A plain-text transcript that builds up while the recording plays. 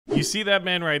You see that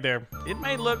man right there? It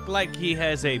may look like he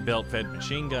has a belt-fed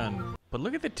machine gun, but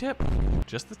look at the tip.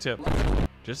 Just the tip.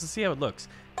 Just to see how it looks.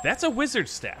 That's a wizard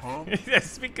staff.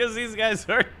 That's because these guys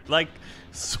are like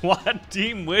SWAT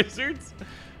team wizards.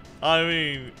 I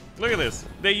mean, look at this.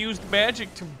 They used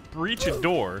magic to breach a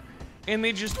door, and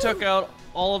they just took out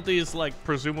all of these, like,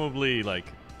 presumably, like,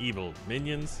 evil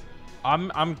minions.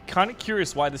 I'm kind of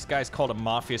curious why this guy's called a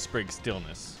Mafia Sprig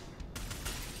Stillness.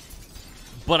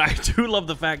 But I do love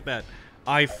the fact that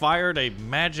I fired a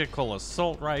magical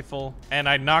assault rifle, and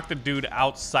I knocked a dude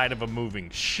outside of a moving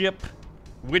ship,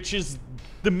 which is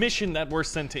the mission that we're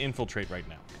sent to infiltrate right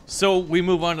now. So we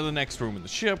move on to the next room in the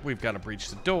ship. We've got to breach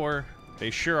the door. They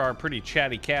sure are pretty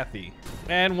chatty Cathy.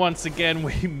 And once again,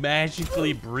 we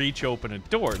magically breach open a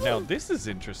door. Now, this is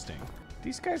interesting.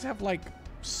 These guys have, like,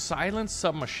 silenced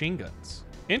submachine guns.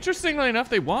 Interestingly enough,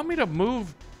 they want me to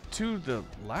move to the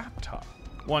laptop.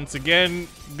 Once again,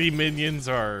 the minions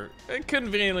are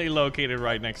conveniently located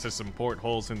right next to some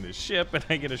portholes in this ship, and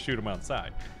I get to shoot them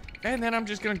outside. And then I'm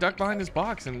just gonna duck behind this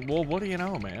box, and well, what do you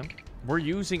know, man? We're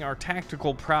using our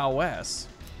tactical prowess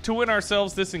to win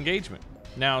ourselves this engagement.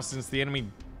 Now, since the enemy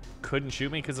couldn't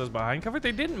shoot me because I was behind cover,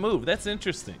 they didn't move. That's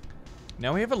interesting.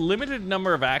 Now, we have a limited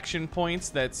number of action points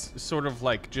that's sort of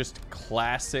like just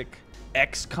classic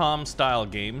XCOM style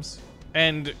games.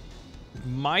 And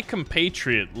my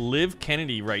compatriot, Liv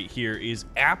Kennedy right here, is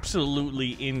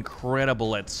absolutely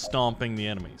incredible at stomping the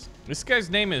enemies. This guy's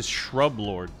name is Shrub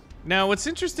Lord. Now, what's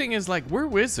interesting is, like, we're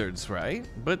wizards, right?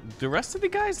 But the rest of the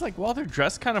guys, like, while they're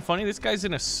dressed kind of funny, this guy's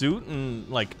in a suit and,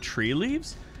 like, tree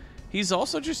leaves. He's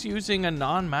also just using a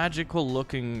non-magical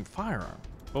looking firearm.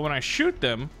 But when I shoot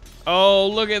them, oh,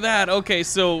 look at that. Okay,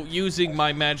 so using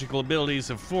my magical abilities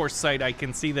of foresight, I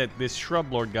can see that this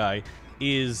Shrub Lord guy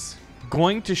is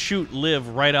going to shoot Liv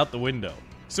right out the window.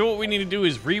 So what we need to do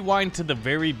is rewind to the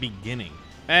very beginning.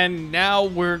 And now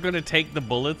we're gonna take the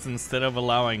bullets instead of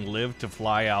allowing Liv to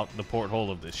fly out the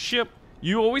porthole of this ship.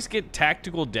 You always get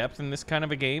tactical depth in this kind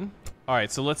of a game. All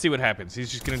right, so let's see what happens.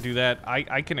 He's just gonna do that.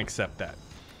 I can accept that.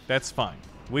 That's fine.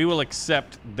 We will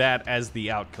accept that as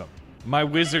the outcome. My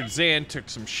wizard Zan took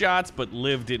some shots, but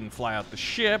Liv didn't fly out the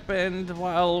ship, and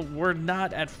while we're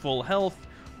not at full health,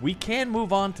 we can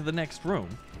move on to the next room,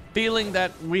 feeling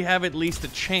that we have at least a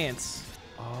chance.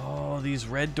 Oh, these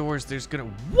red doors, there's gonna...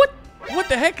 What? What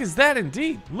the heck is that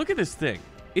indeed? Look at this thing.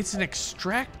 It's an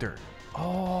extractor.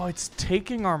 Oh, it's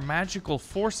taking our magical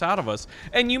force out of us.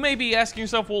 And you may be asking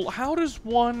yourself, well, how does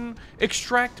one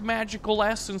extract magical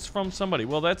essence from somebody?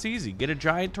 Well, that's easy. Get a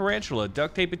giant tarantula,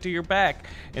 duct tape it to your back,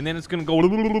 and then it's gonna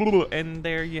go, and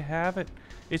there you have it.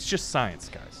 It's just science,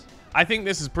 guys. I think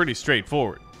this is pretty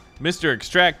straightforward. Mr.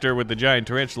 Extractor with the giant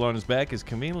tarantula on his back is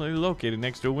conveniently located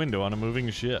next to a window on a moving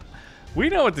ship. We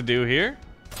know what to do here.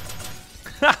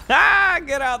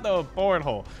 Get out the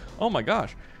porthole. Oh my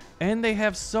gosh. And they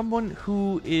have someone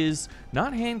who is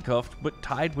not handcuffed, but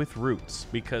tied with roots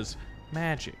because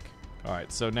magic. All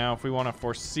right, so now if we want to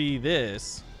foresee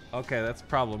this, okay, that's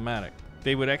problematic.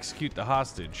 They would execute the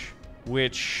hostage,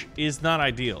 which is not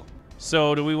ideal.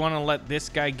 So do we want to let this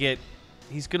guy get,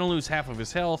 he's going to lose half of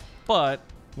his health, but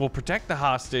we'll protect the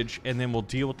hostage and then we'll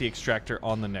deal with the extractor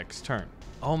on the next turn.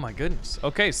 Oh my goodness.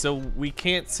 Okay, so we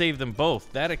can't save them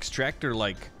both. That extractor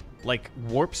like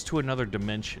warps to another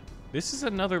dimension. This is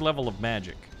another level of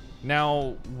magic.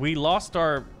 Now, we lost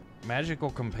our magical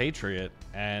compatriot,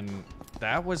 and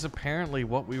that was apparently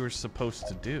what we were supposed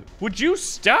to do. Would you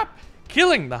stop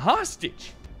killing the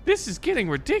hostage? This is getting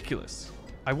ridiculous.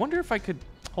 I wonder if I could,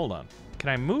 hold on. Can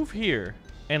I move here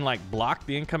and like block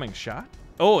the incoming shot?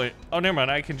 Oh, never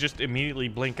mind. I can just immediately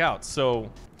blink out. So,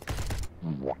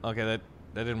 okay, that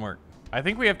didn't work. I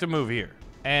think we have to move here.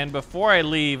 And before I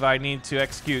leave, I need to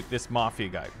execute this mafia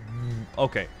guy.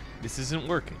 Okay. This isn't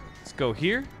working. Let's go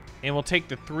here, and we'll take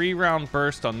the 3-round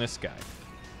burst on this guy.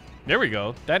 There we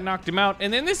go. That knocked him out.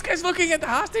 And then this guy's looking at the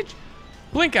hostage.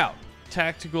 Blink out.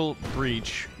 Tactical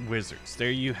breach wizards.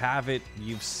 There you have it.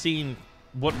 You've seen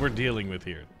what we're dealing with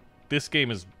here. This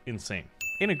game is insane.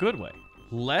 In a good way.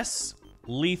 Less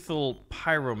lethal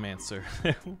pyromancer.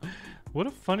 What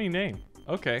a funny name.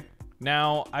 Okay.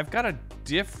 Now, I've got a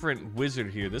different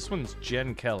wizard here. This one's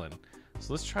Jen Kellen.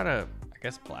 So let's try to, I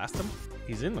guess, blast him.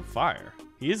 He's in the fire.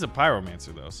 He is a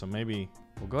pyromancer though, so maybe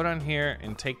we'll go down here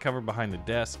and take cover behind the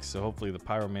desk so hopefully the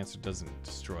pyromancer doesn't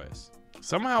destroy us.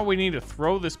 Somehow we need to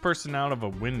throw this person out of a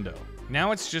window.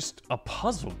 Now it's just a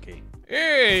puzzle game.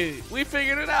 Hey, we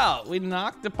figured it out. We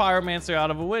knocked the pyromancer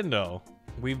out of a window.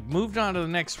 We've moved on to the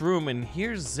next room, and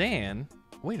here's Zan.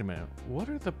 Wait a minute, what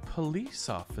are the police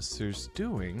officers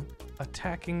doing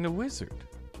attacking the wizard?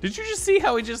 Did you just see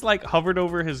how he just like hovered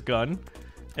over his gun?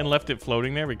 and left it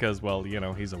floating there because, well, you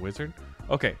know, he's a wizard.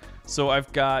 Okay, so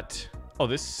I've got, oh,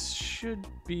 this should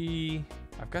be,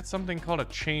 I've got something called a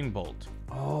chain bolt.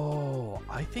 Oh,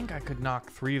 I think I could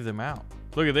knock 3 of them out.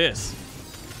 Look at this.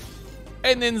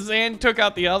 And then Zan took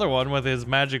out the other one with his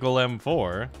magical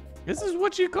M4. This is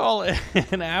what you call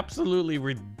an absolutely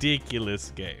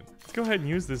ridiculous game. Let's go ahead and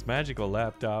use this magical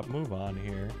laptop. Move on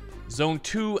here. Zone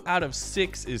 2 out of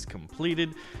 6 is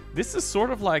completed. This is sort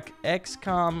of like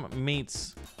XCOM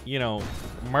meets, you know,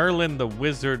 Merlin the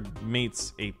Wizard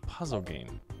meets a puzzle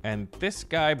game. And this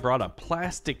guy brought a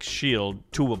plastic shield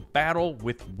to a battle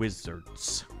with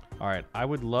wizards. All right, I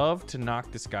would love to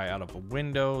knock this guy out of a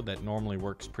window. That normally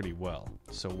works pretty well.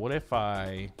 So what if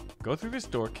I go through this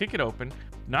door, kick it open,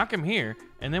 knock him here,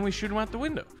 and then we shoot him out the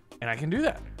window? And I can do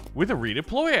that with a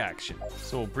redeploy action.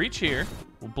 So we'll breach here,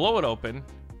 we'll blow it open,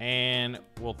 and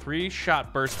we'll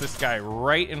 3-shot burst this guy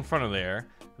right in front of there.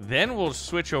 Then we'll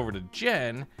switch over to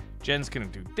Jen. Jen's gonna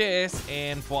do this,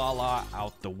 and voila,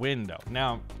 out the window.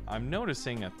 Now, I'm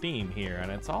noticing a theme here,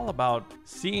 and it's all about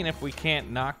seeing if we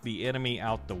can't knock the enemy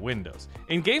out the windows.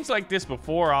 In games like this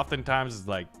before, oftentimes it's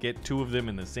like, get 2 of them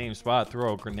in the same spot,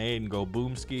 throw a grenade and go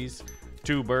boom skis.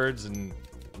 2 birds in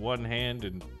one hand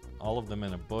and all of them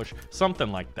in a bush.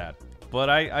 Something like that. But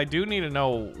I do need to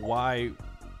know why.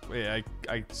 I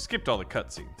skipped all the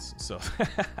cutscenes, so.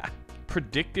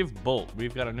 Predictive bolt,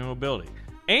 we've got a new ability.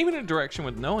 Aim in a direction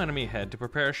with no enemy ahead to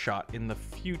prepare a shot in the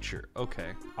future.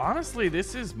 Okay. Honestly,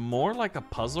 this is more like a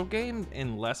puzzle game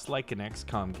and less like an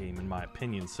XCOM game in my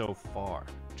opinion so far.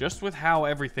 Just with how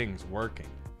everything's working.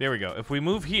 There we go. If we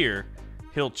move here,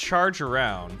 he'll charge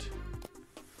around.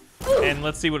 And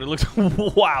let's see what it looks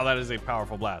like. Wow, that is a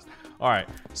powerful blast. All right,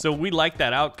 so we like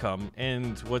that outcome.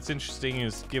 And what's interesting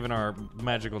is, given our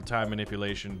magical time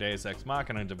manipulation Deus Ex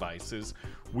Machina devices,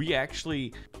 we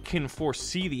actually can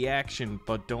foresee the action,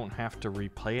 but don't have to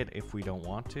replay it if we don't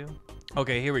want to.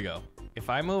 Okay, here we go. If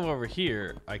I move over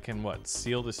here, I can, what,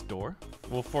 seal this door?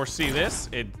 We'll foresee this.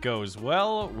 It goes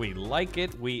well. We like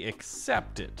it. We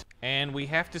accept it. And we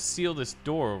have to seal this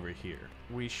door over here.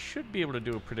 We should be able to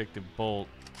do a predictive bolt,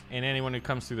 and anyone who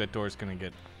comes through that door is going to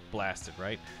get blasted,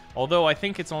 right? Although I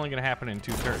think it's only going to happen in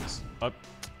 2 turns. But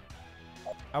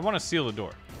I want to seal the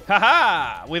door.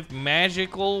 Haha! With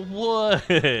magical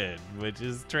wood, which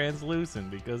is translucent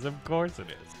because of course it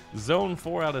is. Zone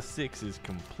 4 out of 6 is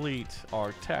complete.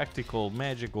 Our tactical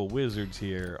magical wizards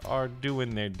here are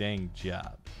doing their dang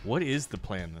job. What is the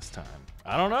plan this time?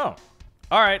 I don't know.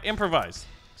 All right, improvise.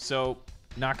 So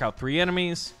knock out 3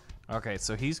 enemies. Okay,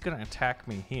 so he's going to attack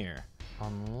me here.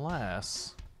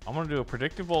 Unless I'm going to do a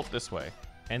predictive bolt this way.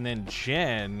 And then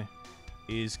Jen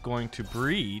is going to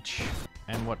breach.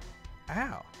 And what?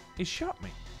 Ow. He shot me.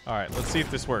 All right, let's see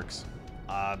if this works.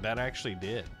 That actually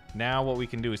did. Now what we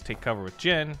can do is take cover with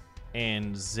Jen.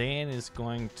 And Zan is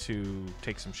going to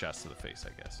take some shots to the face,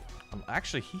 I guess.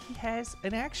 Actually, he has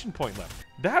an action point left.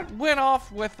 That went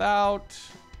off without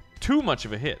too much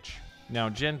of a hitch. Now,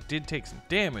 Jen did take some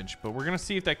damage, but we're going to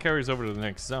see if that carries over to the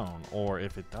next zone, or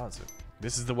if it doesn't.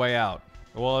 This is the way out.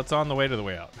 Well, it's on the way to the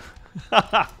way out.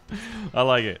 I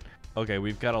like it. Okay,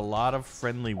 we've got a lot of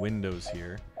friendly windows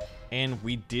here, and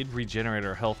we did regenerate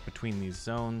our health between these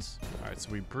zones. All right, so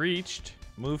we breached.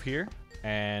 Move here,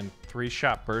 and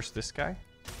 3-shot burst this guy.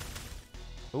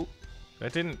 Oh,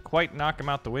 that didn't quite knock him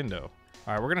out the window.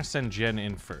 All right, we're going to send Jen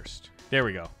in first. There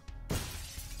we go.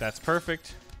 That's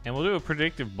perfect. And we'll do a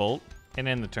predictive bolt and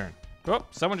end the turn. Oh,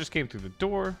 someone just came through the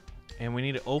door, and we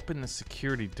need to open the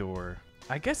security door.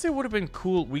 I guess it would have been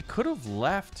cool. We could have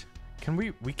left.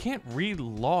 We can't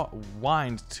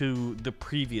rewind to the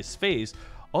previous phase.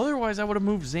 Otherwise, I would have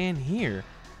moved Zan here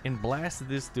and blasted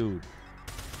this dude.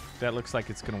 That looks like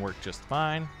it's going to work just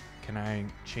fine. Can I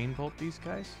chain bolt these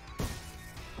guys?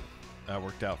 That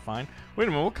worked out fine. Wait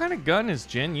a minute. What kind of gun is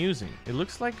Jen using? It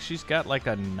looks like she's got like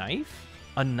a knife.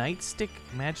 A nightstick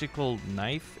magical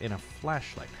knife and a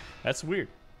flashlight. That's weird.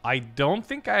 I don't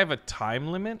think I have a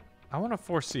time limit. I want to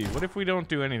foresee. What if we don't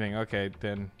do anything? Okay,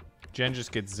 then Jen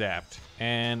just gets zapped.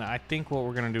 And I think what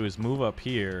we're going to do is move up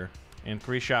here and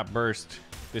 3-shot burst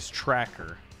this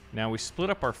tracker. Now we split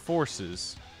up our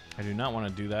forces. I do not want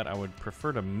to do that. I would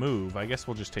prefer to move. I guess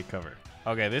we'll just take cover.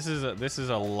 Okay, this is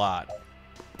a lot.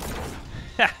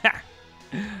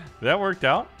 That worked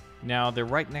out. Now they're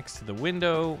right next to the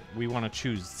window. We want to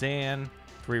choose Zan.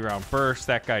 3-round burst.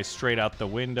 That guy's straight out the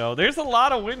window. There's a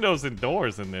lot of windows and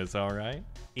doors in this, all right?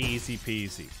 Easy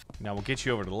peasy. Now we'll get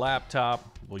you over to the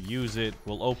laptop. We'll use it.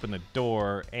 We'll open the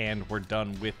door, and we're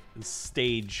done with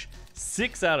stage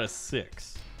 6 out of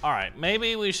 6. All right,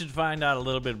 maybe we should find out a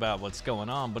little bit about what's going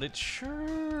on, but it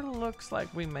sure looks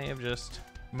like we may have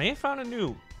found a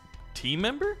new Team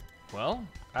member? Well,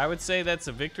 I would say that's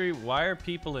a victory. Why are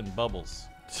people in bubbles?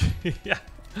 Yeah.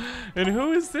 And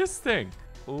who is this thing?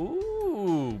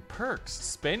 Ooh, perks.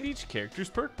 Spend each character's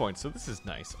perk points. So this is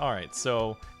nice. All right,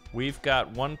 so we've got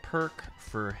one perk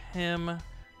for him.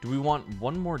 Do we want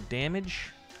one more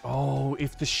damage? Oh,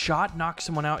 if the shot knocks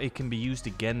someone out, it can be used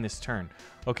again this turn.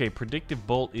 Okay, Predictive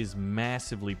Bolt is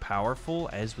massively powerful,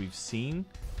 as we've seen.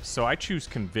 So I choose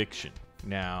Conviction.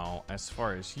 Now, as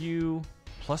far as you,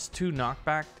 +2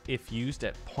 knockback if used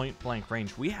at point blank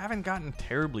range. We haven't gotten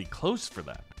terribly close for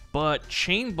that. But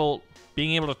Chain Bolt,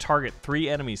 being able to target 3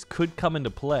 enemies, could come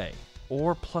into play.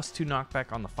 Or +2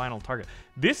 knockback on the final target.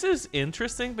 This is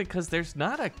interesting because there's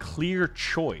not a clear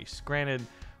choice. Granted,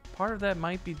 part of that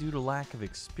might be due to lack of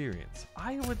experience.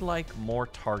 I would like more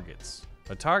targets.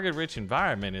 A target-rich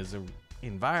environment is an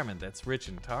environment that's rich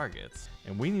in targets,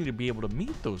 and we need to be able to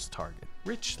meet those targets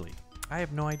richly. I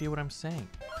have no idea what I'm saying.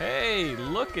 Hey,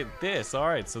 look at this. All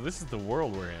right, so this is the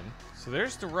world we're in. So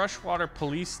there's the Rushwater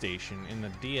Police Station in the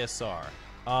DSR.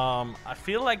 I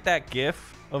feel like that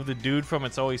gif of the dude from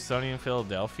It's Always Sunny in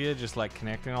Philadelphia just like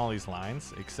connecting all these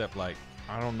lines, except like,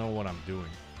 I don't know what I'm doing.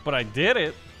 But I did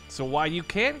it. So while you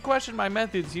can't question my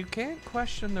methods, you can't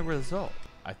question the result.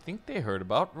 I think they heard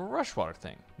about the Rushwater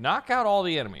thing. Knock out all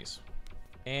the enemies.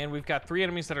 And we've got 3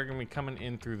 enemies that are gonna be coming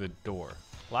in through the door.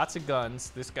 Lots of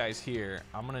guns. This guy's here.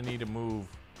 I'm gonna need to move.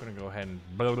 I'm gonna go ahead and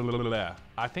blah, blah, blah, blah.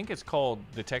 I think it's called,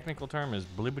 the technical term is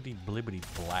blibbity blibbity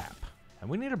blap. And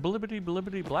we need to blibbity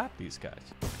blibbity blap these guys.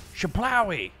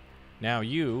 Shaplowy! Now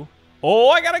you. Oh,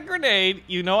 I got a grenade.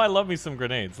 You know I love me some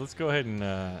grenades. Let's go ahead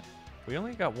and, we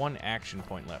only got 1 action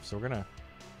point left, so we're gonna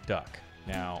duck.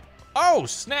 Now, oh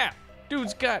snap!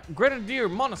 Dude's got Grenadier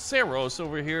Monoceros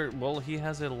over here. Well, he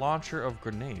has a launcher of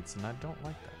grenades, and I don't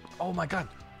like that. Oh my god,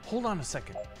 hold on a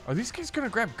second. Are these guys gonna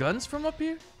grab guns from up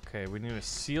here? Okay, we need to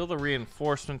seal the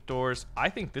reinforcement doors. I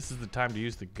think this is the time to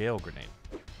use the Gale Grenade.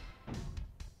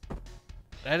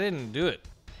 That didn't do it.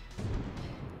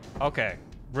 Okay,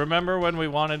 remember when we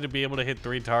wanted to be able to hit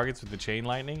 3 targets with the Chain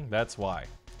Lightning? That's why.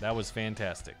 That was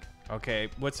fantastic. Okay,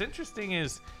 what's interesting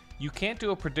is you can't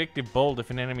do a Predictive Bolt if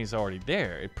an enemy's already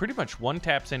there. It pretty much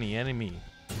one-taps any enemy.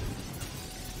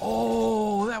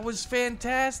 Oh, that was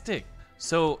fantastic.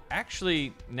 So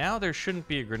actually, now there shouldn't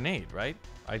be a grenade, right?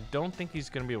 I don't think he's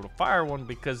gonna be able to fire one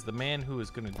because the man who is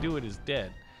gonna do it is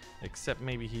dead. Except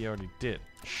maybe he already did.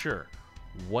 Sure,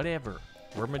 whatever.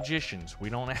 We're magicians. We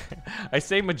don't I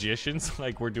say magicians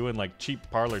like we're doing like cheap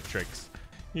parlor tricks.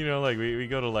 You know, like we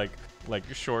go to like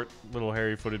short little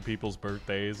hairy-footed people's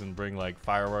birthdays and bring like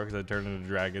fireworks that turn into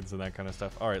dragons and that kind of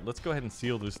stuff. All right, let's go ahead and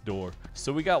seal this door.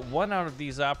 So we got 1 out of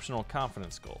these optional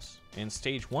confidence goals, and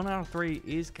stage 1 out of 3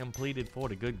 is completed for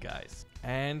the good guys.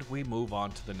 And we move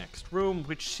on to the next room,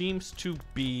 which seems to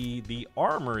be the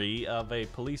armory of a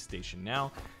police station.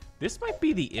 Now, this might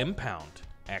be the impound,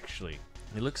 actually.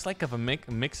 It looks like a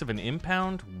mix of an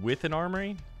impound with an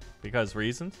armory, because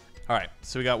reasons. All right,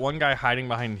 so we got 1 guy hiding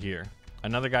behind here,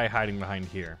 another guy hiding behind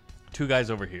here, 2 guys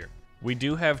over here. We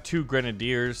do have 2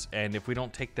 grenadiers, and if we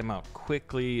don't take them out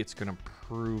quickly, it's gonna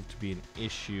prove to be an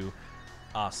issue.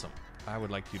 Awesome. I would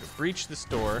like you to breach this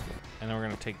door, and then we're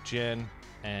gonna take Jen,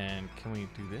 and can we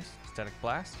do this? Static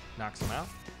blast, knocks him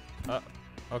out.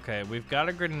 Okay, we've got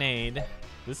a grenade.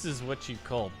 This is what you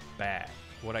call bad.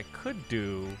 What I could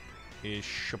do is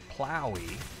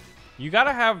Shaplowy. You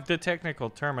gotta have the technical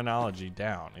terminology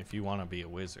down if you wanna be a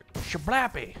wizard.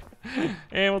 Shablappy!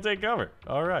 And we'll take cover.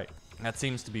 All right. That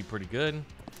seems to be pretty good.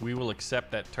 We will accept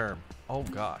that term. Oh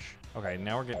gosh. Okay,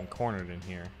 now we're getting cornered in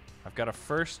here. I've gotta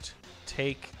first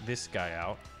take this guy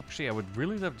out. Actually, I would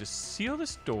really love to seal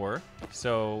this door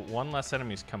so 1 less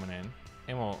enemy's coming in.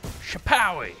 And we'll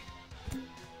Shapowie!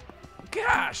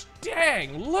 Gosh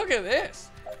dang, look at this!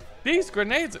 These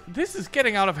grenades, this is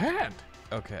getting out of hand.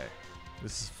 Okay.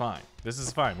 This is fine. This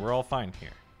is fine. We're all fine here.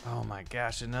 Oh my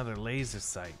gosh, another laser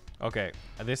sight. Okay,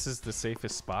 this is the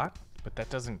safest spot, but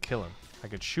that doesn't kill him. I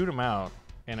could shoot him out,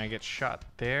 and I get shot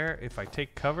there. If I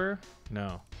take cover,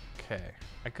 no. Okay,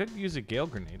 I could use a Gale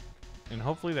Grenade, and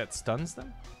hopefully that stuns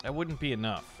them. That wouldn't be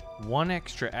enough. 1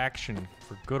 extra action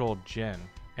for good old Jen,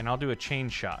 and I'll do a chain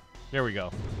shot. There we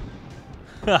go.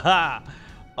 Haha!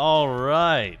 All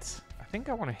right. I think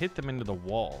I want to hit them into the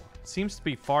wall. Seems to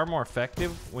be far more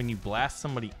effective when you blast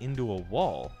somebody into a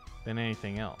wall than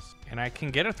anything else. And I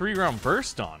can get a 3-round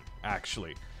burst on,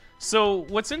 actually. So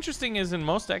what's interesting is in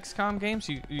most XCOM games,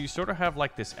 you sort of have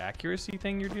like this accuracy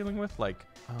thing you're dealing with. Like,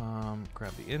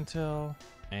 grab the intel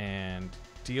and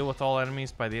deal with all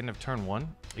enemies by the end of turn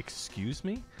 1. Excuse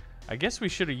me? I guess we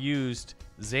should have used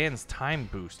Zan's time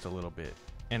boost a little bit.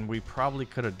 And we probably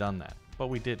could have done that, but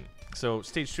we didn't. So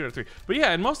stage 2 out of 3. But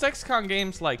yeah, in most XCOM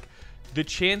games, like, the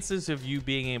chances of you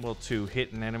being able to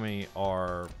hit an enemy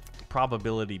are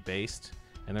probability based,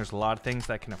 and there's a lot of things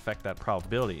that can affect that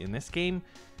probability. In this game,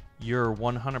 you're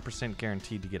 100%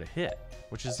 guaranteed to get a hit,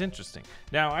 which is interesting.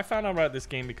 Now, I found out about this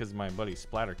game because my buddy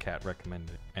Splattercat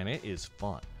recommended it, and it is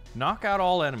fun. Knock out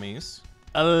all enemies.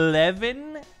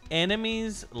 11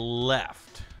 enemies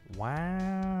left.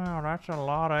 Wow, that's a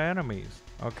lot of enemies.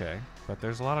 Okay, but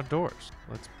there's a lot of doors.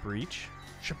 Let's breach.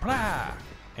 Shapla!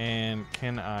 And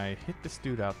can I hit this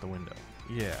dude out the window?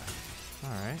 Yeah.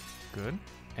 All right, good.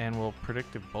 And we'll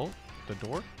predictive bolt the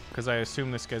door, because I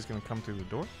assume this guy's gonna come through the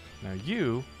door. Now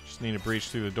you just need to breach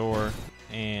through the door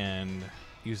and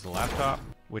use the laptop,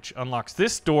 which unlocks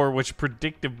this door, which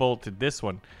predictive bolted this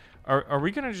one. Are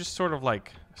we gonna just sort of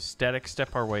like static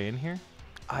step our way in here?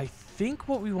 I think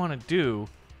what we wanna do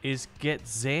is get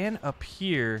Zan up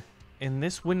here, and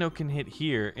this window can hit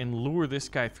here and lure this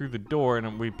guy through the door,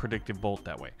 and we predictive bolt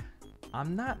that way.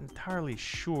 I'm not entirely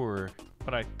sure,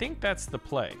 but I think that's the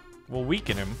play. We'll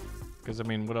weaken him, because I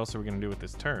mean, what else are we gonna do with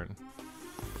this turn?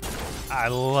 I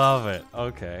love it.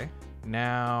 Okay.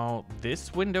 Now,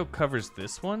 this window covers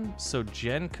this one, so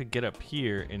Jen could get up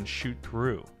here and shoot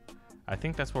through. I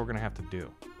think that's what we're gonna have to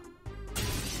do.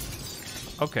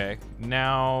 Okay,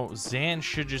 now Zan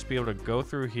should just be able to go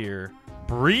through here,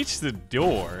 breach the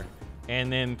door,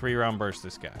 and then 3-round burst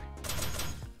this guy.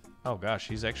 Oh gosh,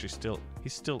 he's still,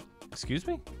 excuse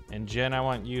me? And Jen, I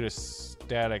want you to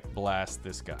static blast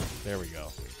this guy. There we go.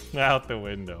 Out the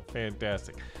window,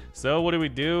 fantastic. So what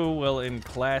do? Well, in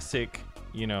classic,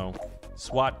 you know,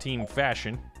 SWAT team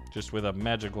fashion, just with a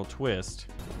magical twist,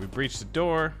 we breach the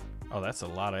door. Oh, that's a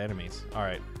lot of enemies. All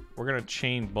right, we're gonna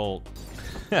chain bolt.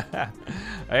 I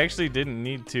actually didn't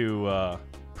need to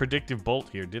predictive bolt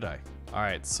here, did I? All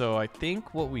right, so I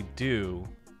think what we do,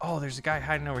 oh, there's a guy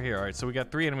hiding over here. All right, so we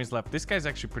got 3 enemies left. This guy's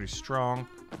actually pretty strong.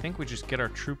 I think we just get our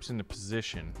troops into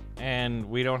position, and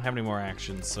we don't have any more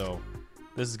actions, so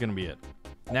this is gonna be it.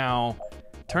 Now,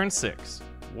 turn 6.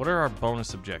 What are our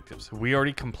bonus objectives? We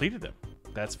already completed them.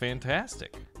 That's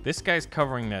fantastic. This guy's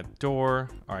covering that door.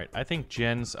 All right, I think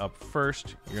Jen's up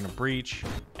first. You're gonna breach,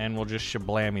 and we'll just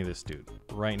shablammy this dude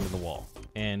right into the wall.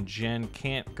 And Jen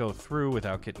can't go through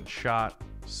without getting shot,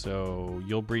 so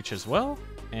you'll breach as well,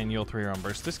 and you'll 3-round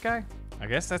burst this guy. I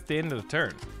guess that's the end of the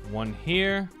turn. 1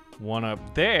 here, 1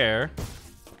 up there,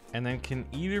 and then can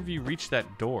either of you reach that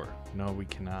door? No, we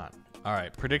cannot. All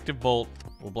right, predictive bolt.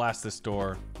 We'll blast this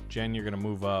door. Jen, you're gonna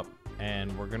move up,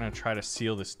 and we're gonna try to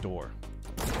seal this door.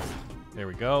 There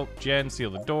we go. Jen,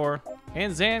 seal the door.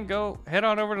 And Zan, go head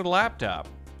on over to the laptop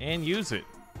and use it.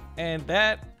 And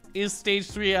that is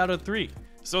stage 3 out of 3.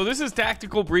 So this is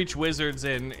Tactical Breach Wizards,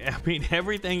 and I mean,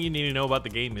 everything you need to know about the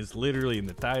game is literally in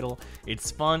the title.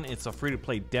 It's fun. It's a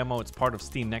free-to-play demo. It's part of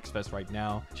Steam Next Fest right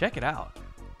now. Check it out.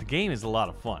 The game is a lot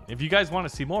of fun. If you guys want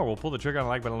to see more, we'll pull the trigger on the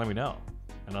like button and let me know.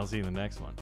 And I'll see you in the next one.